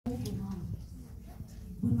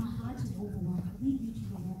when my heart is overwhelmed, lead me to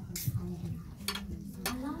the rock that's higher than I.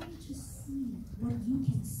 Allow me to see what you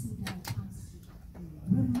can see that I can't see.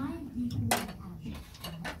 Remind me who I am.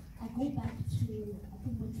 I go back to, I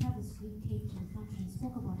think when Travis Green came to the country and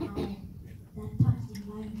spoke about how that part in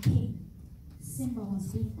Lion King, Simba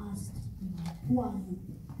was being asked, who are you?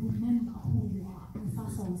 Remember who you are.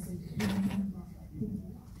 Mufasa was saying, remember who you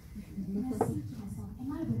are. And I think to myself, am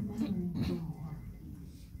I remembering who I am?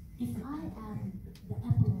 If I am the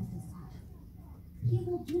apple of his eye, he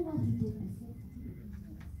will do what he did before.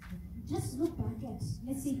 Just look back at,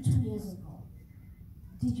 let's say 2 years ago.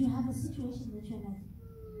 Did you have a situation that you're like,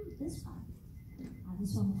 this one,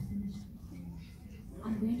 this one will finish.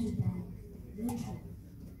 I'm going to die. Literally.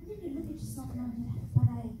 And then you look at yourself now and you're like, but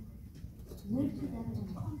I went through that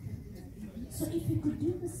and conquered. So if you could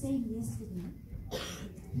do the same yesterday,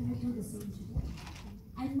 you will do the same today.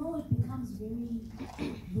 I know it becomes very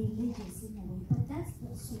religious in a way, but that's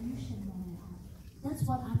the solution that I have. That's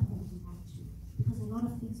what I'm holding on to, because a lot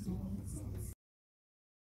of things don't make sense.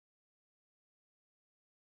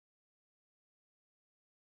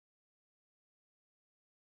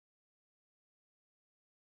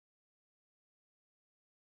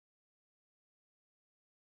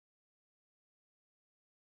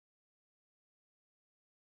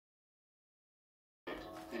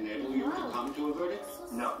 Enable you to come to a verdict?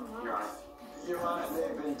 No, Your Honor. Your Honor,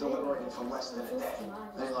 they've been deliberating for less than a day.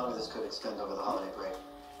 Any longer, this could extend over the holiday break.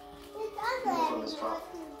 From this trial.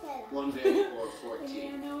 1 day or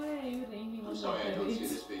 14. I'm sorry, I don't see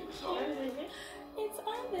this being resolved. It's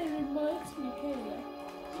on the remote, Michaela.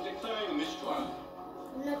 I'm declaring a mistrial.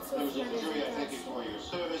 Members of the jury, I thank you for your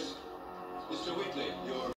service. Mr. Whitley,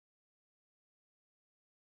 your...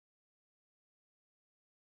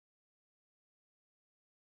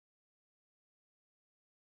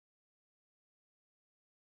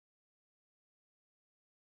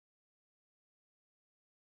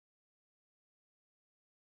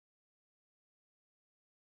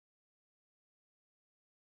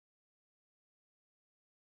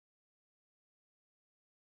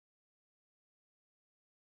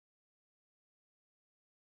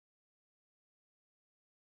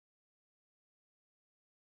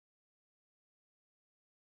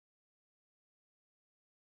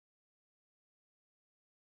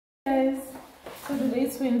 Guys, so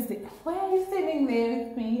today's Wednesday. Why are you standing there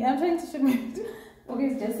with me? I'm trying to show me.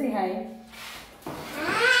 Okay, just say hi.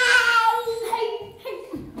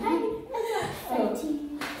 Hi. So,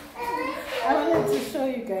 I wanted to show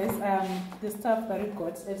you guys the stuff that we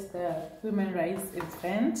got at the Women Rise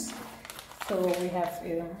event. So we have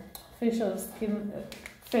a facial skin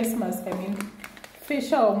face mask.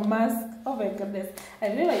 Facial mask. Oh my goodness!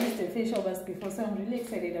 I've never used a facial mask before, so I'm really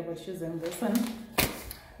excited about choosing this one.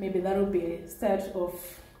 Maybe that will be a start of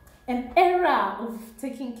an era of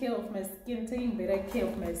taking care of my skin, taking better care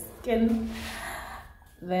of my skin.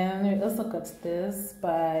 Then we also got this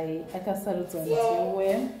by Akasaruto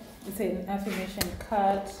Ntiwe. It's an affirmation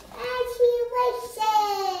card.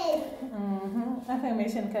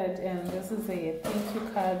 Affirmation card, and this is a thank you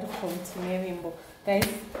card from Tinerimbo. Guys,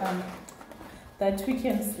 that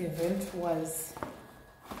weekend's event was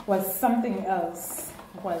something else.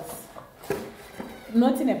 Was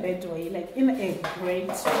not in a bad way, like in a great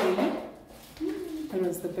way. It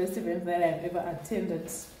was the best event that I've ever attended,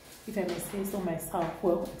 if I may say so myself.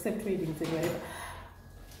 Well, except weddings and whatever.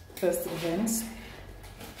 First event,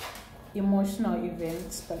 emotional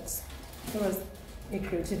event, but it was a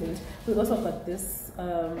great event. We also got this,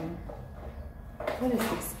 what is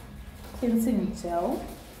this? Cleansing gel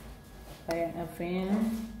by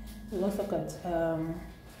Avene. We also got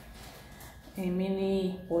a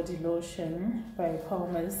mini body lotion by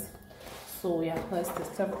Palmer's. So yeah, that's the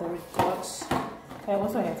stuff that we got. I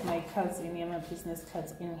also have my cards in here, my business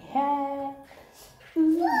cards in here.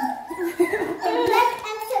 Like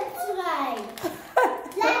and subscribe.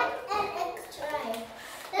 Like and subscribe.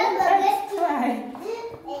 Don't forget to give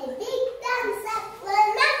a big thumbs up for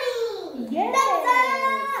mommy. Yes. Thumbs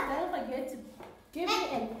up. Don't forget to give me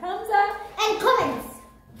a thumbs up And comments.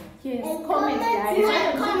 Yes, And comments, guys.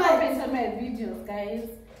 and Comment on my videos, guys.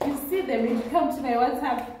 You see them when you come to my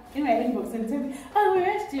WhatsApp in my inbox and tell me, oh, we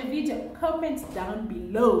watched your video. Comment down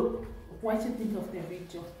below what you think of the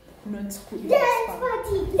video. Not cool. Dance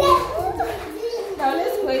party. Dance party. Now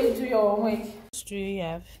let's go and do your homework. What do you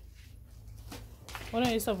have? What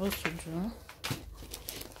are you supposed to do?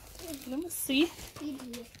 Let me see.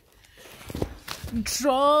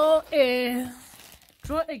 Draw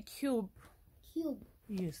a cube. Cube.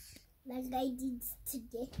 Yes. Like I did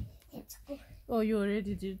today. Let's go. Oh, you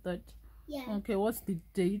already did that. Yeah. Okay, what's the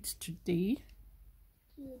date today?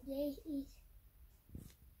 Today is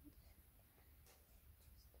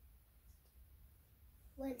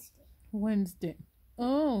Wednesday. Wednesday.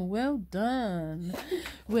 Oh, well done.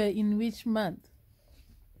 We're in which month?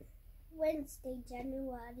 Wednesday,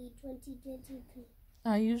 January 2023.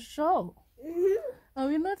 Are you sure? Are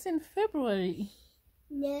we not in February?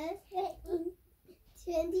 No, in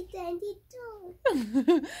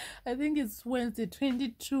 2022. I think it's Wednesday,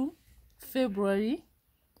 22 February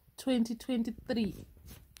 2023.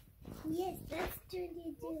 Yes, that's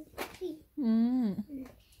 2023.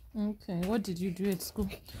 Okay, what did you do at school?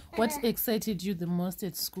 What excited you the most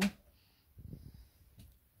at school?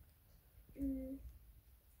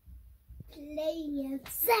 Playing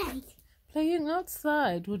outside. Playing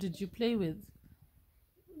outside. What did you play with?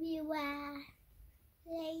 We were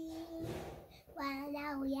playing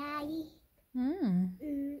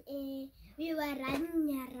we were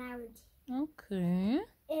running around. Okay.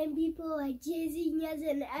 And people were chasing us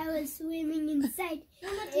and I was swimming inside.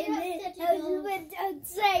 And then I went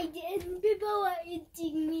outside and people were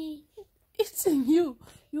eating me. Eating you?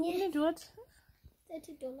 You wanted what?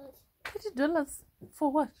 $30. $30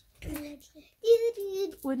 for what?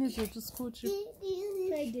 When is your school trip?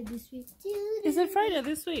 Friday this week. Is it Friday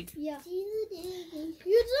this week? Yeah. You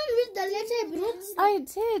don't read the letter I brought? I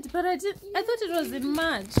did, but I thought it was in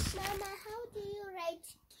March. Mama, how do you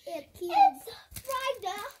write a cube? It's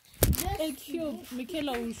Friday. A cube.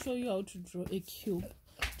 Michaela will show you how to draw a cube.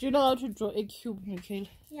 Do you know how to draw a cube, Michaela?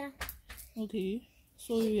 Yeah. Okay.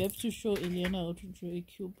 So you have to show Eliana how to draw a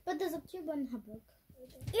cube. But there's a cube on her book.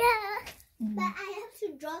 Yeah. But I have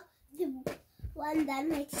to draw the one that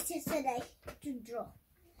my teacher said I have to draw.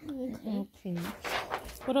 Okay.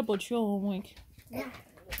 What about your homework? Yeah.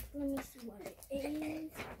 Let me see what it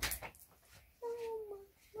is.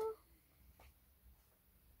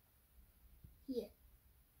 Here.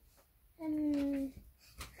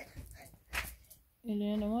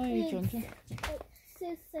 Eliana, why are you drinking?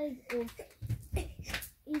 Exercise of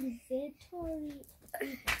inventory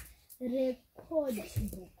record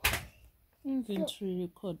book. Inventory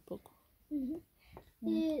record book.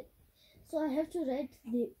 So I have to write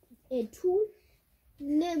two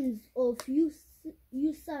names of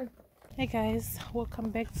user. Hey guys, welcome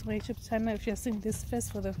back to my YouTube channel. If you're seeing this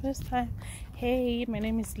for the first time, hey, my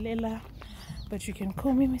name is Lela, but you can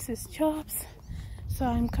call me Mrs. Jobs. So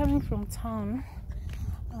I'm coming from town.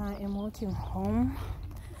 I am walking home.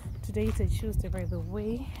 Today is a Tuesday, by the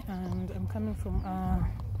way, and I'm coming from a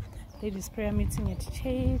ladies' prayer meeting at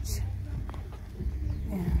church.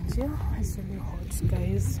 And yeah, it's really hot,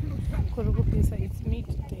 guys. It's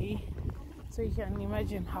midday, so you can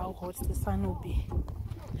imagine how hot the sun will be.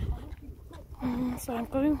 So I'm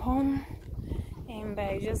going home, and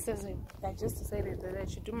I just decided that I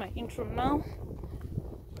should do my intro now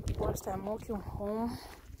whilst I'm walking home,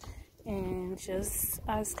 and just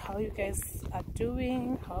ask how you guys are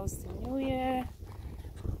doing. How's the new year?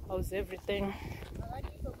 How's everything?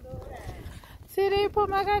 Siripo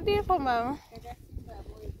makadipo mama.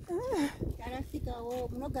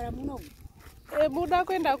 Buda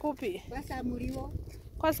kwenda kupi?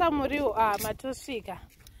 Kwa Samuriwo. Matosvika.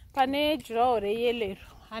 Pane jurawo reyelero.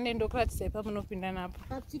 Anendo kuratidza pamunopinda napo.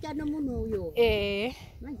 Papfika nomunhu uyo.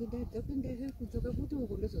 Manje ndadzokuendese kudzoka kuti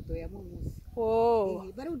ukondozotoya mumuzi.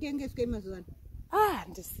 Vari kutengeswe mazuva ano.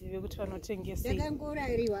 Ndisive kuti vanotengesa.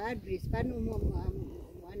 Ndakangorayirwa address pano vanhu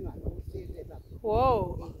vanosevere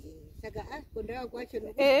papo. Saka kondawa kwacho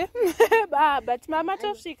but mama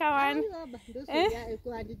tosvika wani.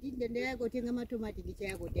 Handiti ndendayakotenga matomati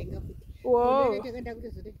ndichayakotenga futi. Ndakanda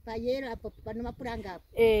kutozoti payero apo pano mapuranga apo.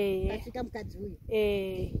 Pasvika mukadzi uyu.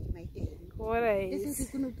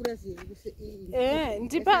 This kunopurazi.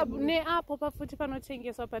 Ndipa neapo pafuti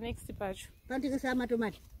panotengeswa panext pacho. Panotengesa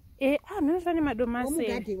matomati. Munofane madomasi.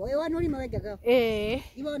 Omugadhi, wanorima wega kawo.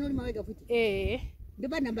 Iwe wanorima wega futi.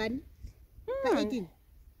 Ndopanhambani? Pa18.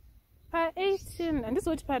 Pa18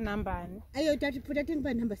 handizoti panhambani. Ayo tatenga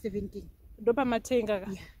panhamba 17. Ndopamatenga.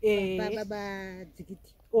 Baba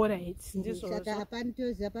dzikiti. Alright, ndizvo. Saka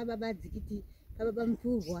hapanotoziva pababa dzikiti, pababa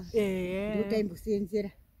mupurwa.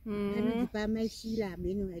 Ndotaimbosenzera. Anodzipa maishira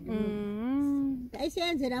ameno edu.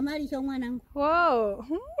 Taisenzera mari chomwanangu.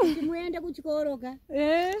 Kuti muende kuchikoro ka.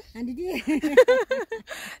 Handiti.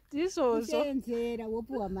 Ndizvo. Taisenzera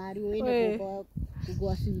wopuwa mari woenda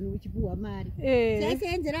kugwasini uchipuwa mari.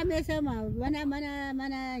 Taisenzera mese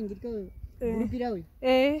mana ngiriko grupira uyu.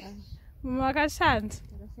 Makashanda.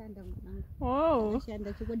 Takashanda mwanangu.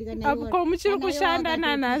 Takashanda chikodika nayo. Apo muchiri kushanda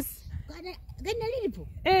nanasi. Kana liripo.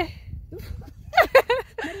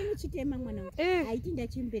 Mari muchitema mwanangu. Haiti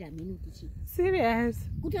ndachimbira minuti chi. Serious.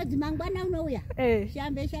 Kutodzi mangwana unouya.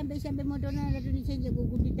 Shambe moto nana tunichenje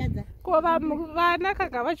kukunditadza. Ko vana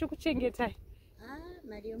kaga vachikuchengetai.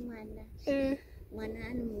 Mari yomwana. mwana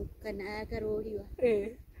anu kana akaroliwa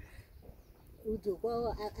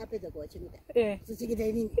udzokwawo apedza kuwachengeta kuchengeta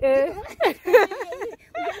inini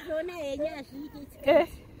uchazoona henye azviite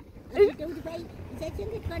azviite kuti pai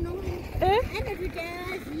isachengetwa nomunhu anototi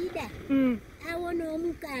azvida aonawo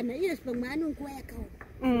mukana iyezvi pamwe anonguva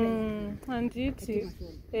yakaoma handiti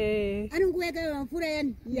anonguva yakaoma mvura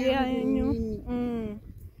yani yanyu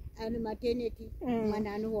ane mateneti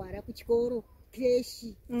mwana anorwara kuchikoro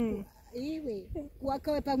kreshi iwe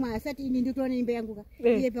wakawe pamwe asati ini nditoona imba yangu ka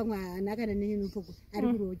iye pamwe haana kana nenyunupogo ari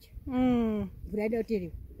kuroja mvura ida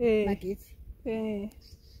kuterewa magetsi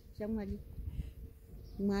shamwari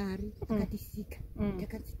Mwari akatisika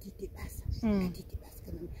takati tiite basa tiite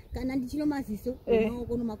basa kana ndichino maziso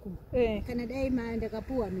maoko nomakumbo kana dai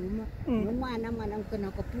ndakapuwa nhuma nomwana mwanangu kana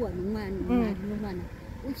ukapuwa nomwana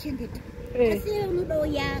uchengeta asi unodawo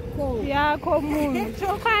yako munhu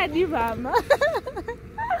chokwadi mama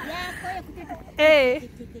yako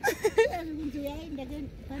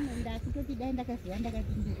ndakutoti dai ndakaziva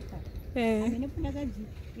ndakatindika amene pandakadzi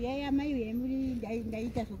yai amai yemuri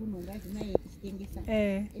ndaita sokunhonga zimai tichitengesa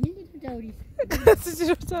inini ndikutaurisa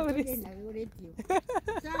nayo redio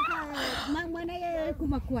saka mwana yeye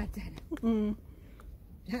kumakuwadzana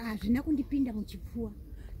hazvina kundipinda muchipfuwa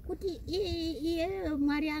kuti iye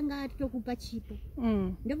Mwari anga atokupa chipo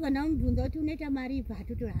ndobva ndamubvunza kuti unoita mari ibva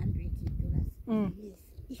atotora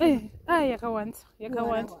 $100 yakawanda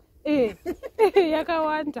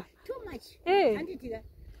yakawanda too much handitika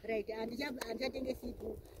right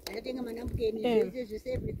handichatengesipo handatenga manambukeni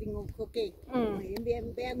zvese everything okay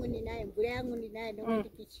hembe yangu ndinayo mvura yangu ndinayo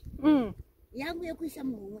ndomatikichi yangu yekuisa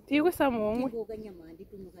muhomwe ukanyama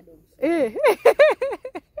handipimukadonsa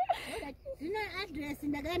zvino adresi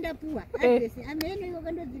ndakaenda puwa adresi amene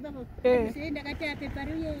wakandodzipa paadresi ndakati apepa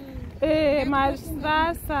riye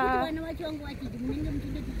masasa vana vacho vangu vachiti munenge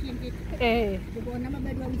muchinde tichengeta ndikaona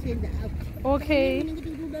mabadi vamusenza ako okay munenge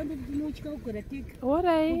tikuda ndoti tinotya kugara tega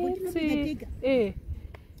alright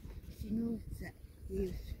zvinoza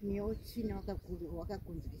neotsvina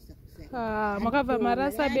wakakonzeresa makabva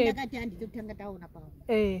marasa ndakati handitotanga taona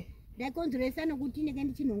pamwe ndaikonzeresa nokuti ndenge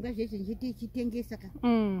ndichinhonga zvese ndichitengesa ka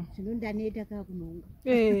zvino ndaneta kaa kunhonga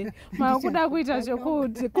makuda kuita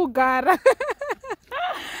zvekuti kugara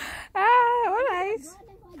alright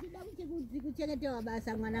kuchengetewa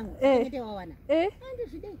basa mwanangu kuchengetewa wana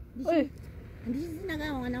handizvidei handisisina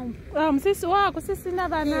kaa mwana umba musisi wako sisina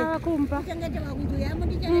vana kumba kuchengetewa kuti yamo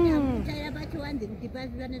ndichengeta kutaira pachiwanze kuti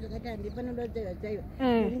pasivane zvakati handipanoda kutsaiwa tsaiwa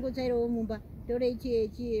ndingotsvairawo mumba tore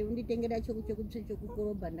chie unditengera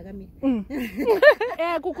chokukorobha ndakamira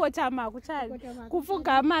kukotama kuchadi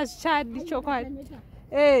kupfugama zvichadi chokwadi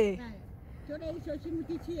tore icho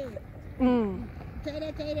chimuti chiye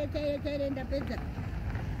taire ndapedza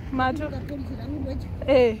matokapolisi rangu ndocha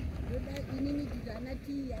inini tizana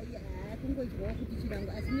ti kungodyawo kuti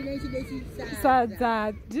chirangu asi mine chide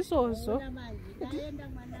sadza ndizvozvo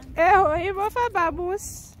eho imofamba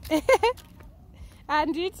musi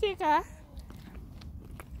handitika